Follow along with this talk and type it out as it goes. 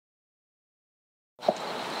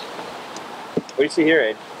do you see here,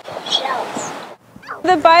 Aid? Shells.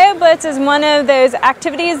 The Bioblitz is one of those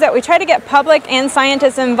activities that we try to get public and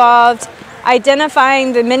scientists involved,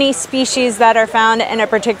 identifying the many species that are found in a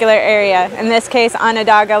particular area, in this case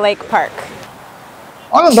Onondaga Lake Park.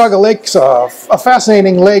 Onondaga Lake's a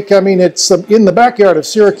fascinating lake. I mean, it's in the backyard of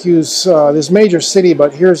Syracuse, this major city,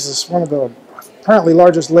 but here's this one of the apparently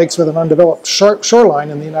largest lakes with an undeveloped shoreline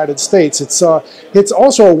in the United States. It's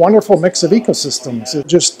also a wonderful mix of ecosystems. It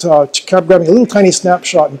just kept grabbing a little tiny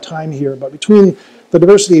snapshot in time here, but between the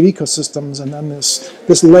diversity of ecosystems and then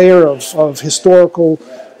this layer of historical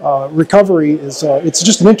recovery, it's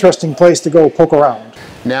just an interesting place to go poke around.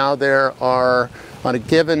 Now there are, on a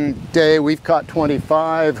given day, we've caught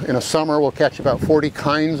 25. In a summer, we'll catch about 40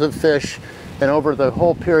 kinds of fish. And over the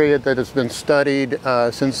whole period that has been studied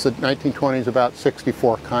since the 1920s, about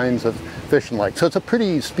 64 kinds of fish in the lake. So it's a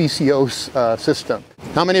pretty speciose system.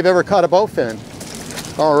 How many have ever caught a bowfin?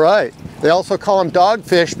 All right. They also call them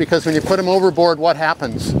dogfish because when you put them overboard, what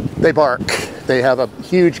happens? They bark. They have a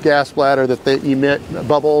huge gas bladder that they emit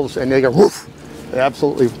bubbles and they go woof. They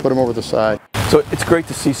absolutely put them over the side. So it's great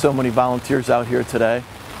to see so many volunteers out here today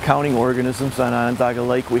counting organisms on Onondaga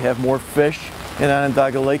Lake. We have more fish in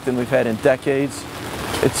Onondaga Lake than we've had in decades.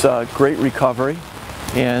 It's a great recovery,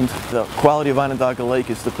 and the quality of Onondaga Lake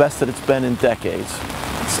is the best that it's been in decades.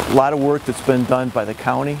 It's a lot of work that's been done by the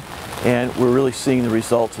county, and we're really seeing the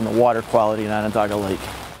results in the water quality in Onondaga Lake.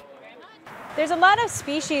 There's a lot of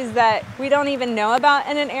species that we don't even know about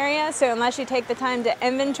in an area, so unless you take the time to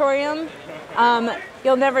inventory them,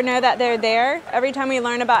 you'll never know that they're there. Every time we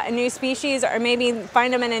learn about a new species or maybe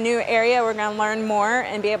find them in a new area, we're going to learn more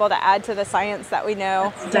and be able to add to the science that we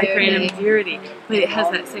know. It's dichromatum purity, but it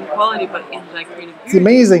has that same quality, but in dichromatum purity. What's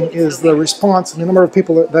amazing is the response and the number of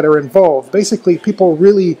people that are involved. Basically, people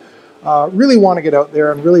really want to get out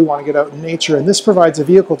there and really want to get out in nature, and this provides a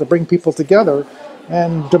vehicle to bring people together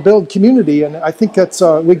and to build community. And I think that's,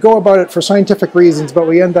 we go about it for scientific reasons, but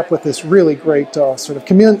we end up with this really great sort of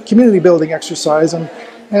community building exercise and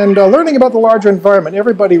learning about the larger environment.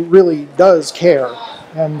 Everybody really does care,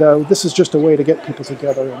 and this is just a way to get people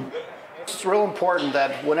together. It's real important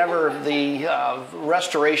that whenever the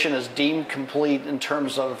restoration is deemed complete in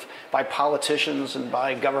terms of by politicians and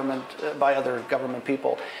by government, by other government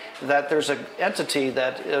people, that there's an entity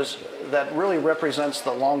that really represents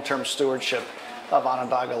the long-term stewardship of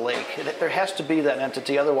Onondaga Lake. There has to be that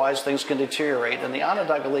entity, otherwise things can deteriorate. And the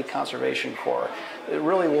Onondaga Lake Conservation Corps, it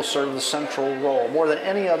really will serve the central role, more than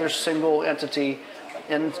any other single entity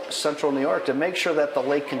in central New York, to make sure that the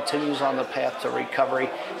lake continues on the path to recovery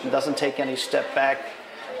and doesn't take any step back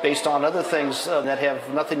based on other things that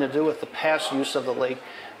have nothing to do with the past use of the lake,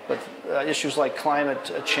 but issues like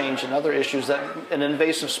climate change and other issues, that an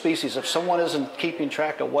invasive species. If someone isn't keeping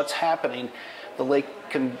track of what's happening, the lake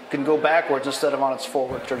can go backwards instead of on its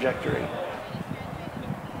forward trajectory.